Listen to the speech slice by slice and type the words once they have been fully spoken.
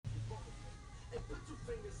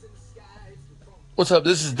What's up?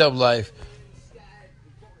 This is Dub Life.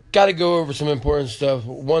 Got to go over some important stuff.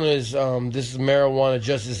 One is this is Marijuana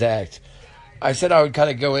Justice Act. I said I would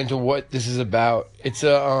kind of go into what this is about. It's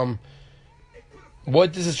what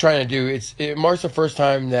this is trying to do. It marks the first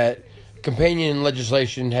time that companion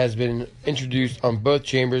legislation has been introduced on both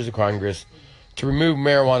chambers of Congress to remove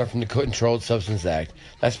marijuana from the Controlled Substance Act.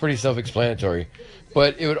 That's pretty self-explanatory.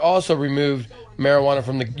 But it would also remove marijuana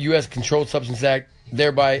from the U.S. Controlled Substance Act,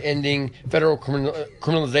 thereby ending federal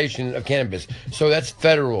criminalization of cannabis. So that's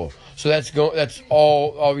federal. So that's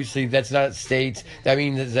all. Obviously, that's not states. That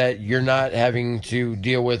means that you're not having to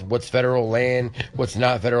deal with what's federal land, what's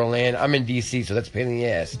not federal land. I'm in D.C., so that's a pain in the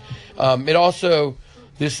ass.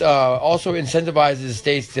 This also incentivizes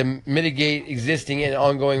states to mitigate existing and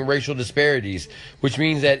ongoing racial disparities, which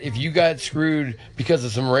means that if you got screwed because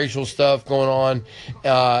of some racial stuff going on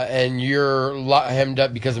and you're hemmed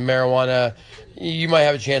up because of marijuana, you might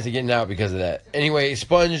have a chance of getting out because of that. Anyway,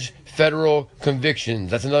 expunge federal convictions.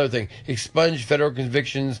 That's another thing. Expunge federal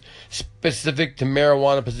convictions specific to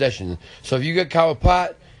marijuana possession. So if you get caught with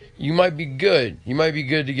pot, you might be good. You might be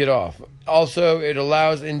good to get off. Also, it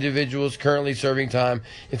allows individuals currently serving time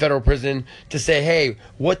in federal prison to say, hey,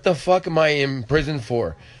 what the fuck am I in prison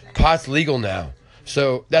for? Pot's legal now.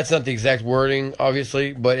 So that's not the exact wording,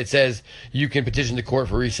 obviously, but it says you can petition the court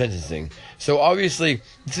for resentencing. So obviously,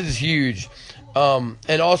 this is huge.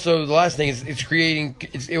 And also, the last thing is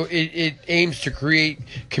it aims to create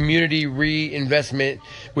community reinvestment,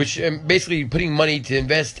 which basically putting money to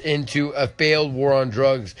invest into a failed war on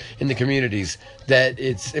drugs in the communities that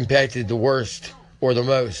it's impacted the worst or the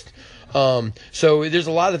most. So there's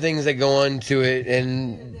a lot of things that go on to it,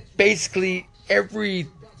 and basically every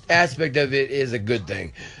aspect of it is a good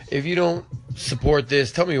thing. If you don't support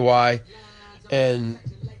this, tell me why. And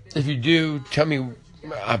if you do, tell me,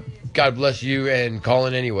 God bless you, and call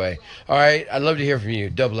in anyway. All right, I'd love to hear from you.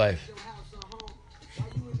 Dub Life.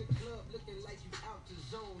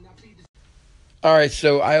 All right,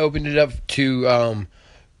 so I opened it up to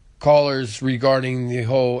callers regarding the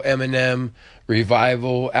whole Eminem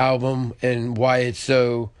Revival album and why it's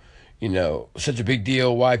so, such a big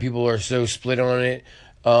deal, why people are so split on it.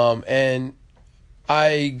 And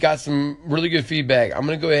I got some really good feedback. I'm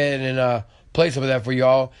going to go ahead and play some of that for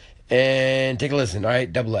y'all and take a listen. All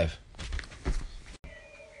right, Dub Life.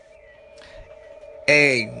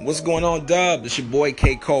 Hey, what's going on, Dub? It's your boy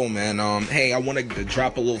K. Cole, man. Hey, I wanted to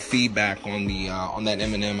drop a little feedback on the on that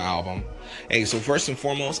Eminem album. Hey, so first and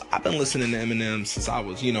foremost, I've been listening to Eminem since I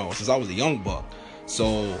was a young buck.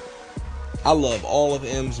 So I love all of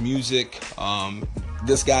M's music.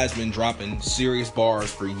 This guy's been dropping serious bars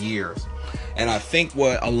for years, and I think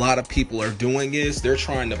what a lot of people are doing is they're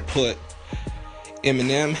trying to put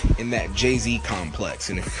Eminem in that Jay-Z complex.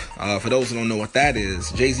 And if for those who don't know what that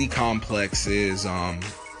is, Jay-Z complex is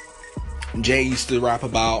Jay used to rap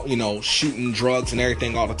about, shooting drugs and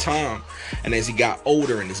everything all the time. And as he got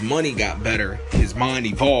older and his money got better, his mind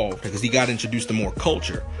evolved because he got introduced to more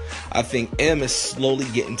culture. I think M is slowly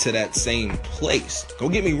getting to that same place.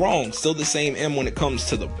 Don't get me wrong, still the same M when it comes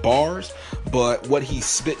to the bars, but what he's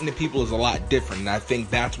spitting to people is a lot different. And I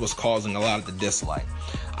think that's what's causing a lot of the dislike.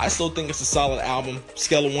 I still think it's a solid album.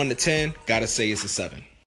 Scale of 1 to 10, gotta say it's a 7.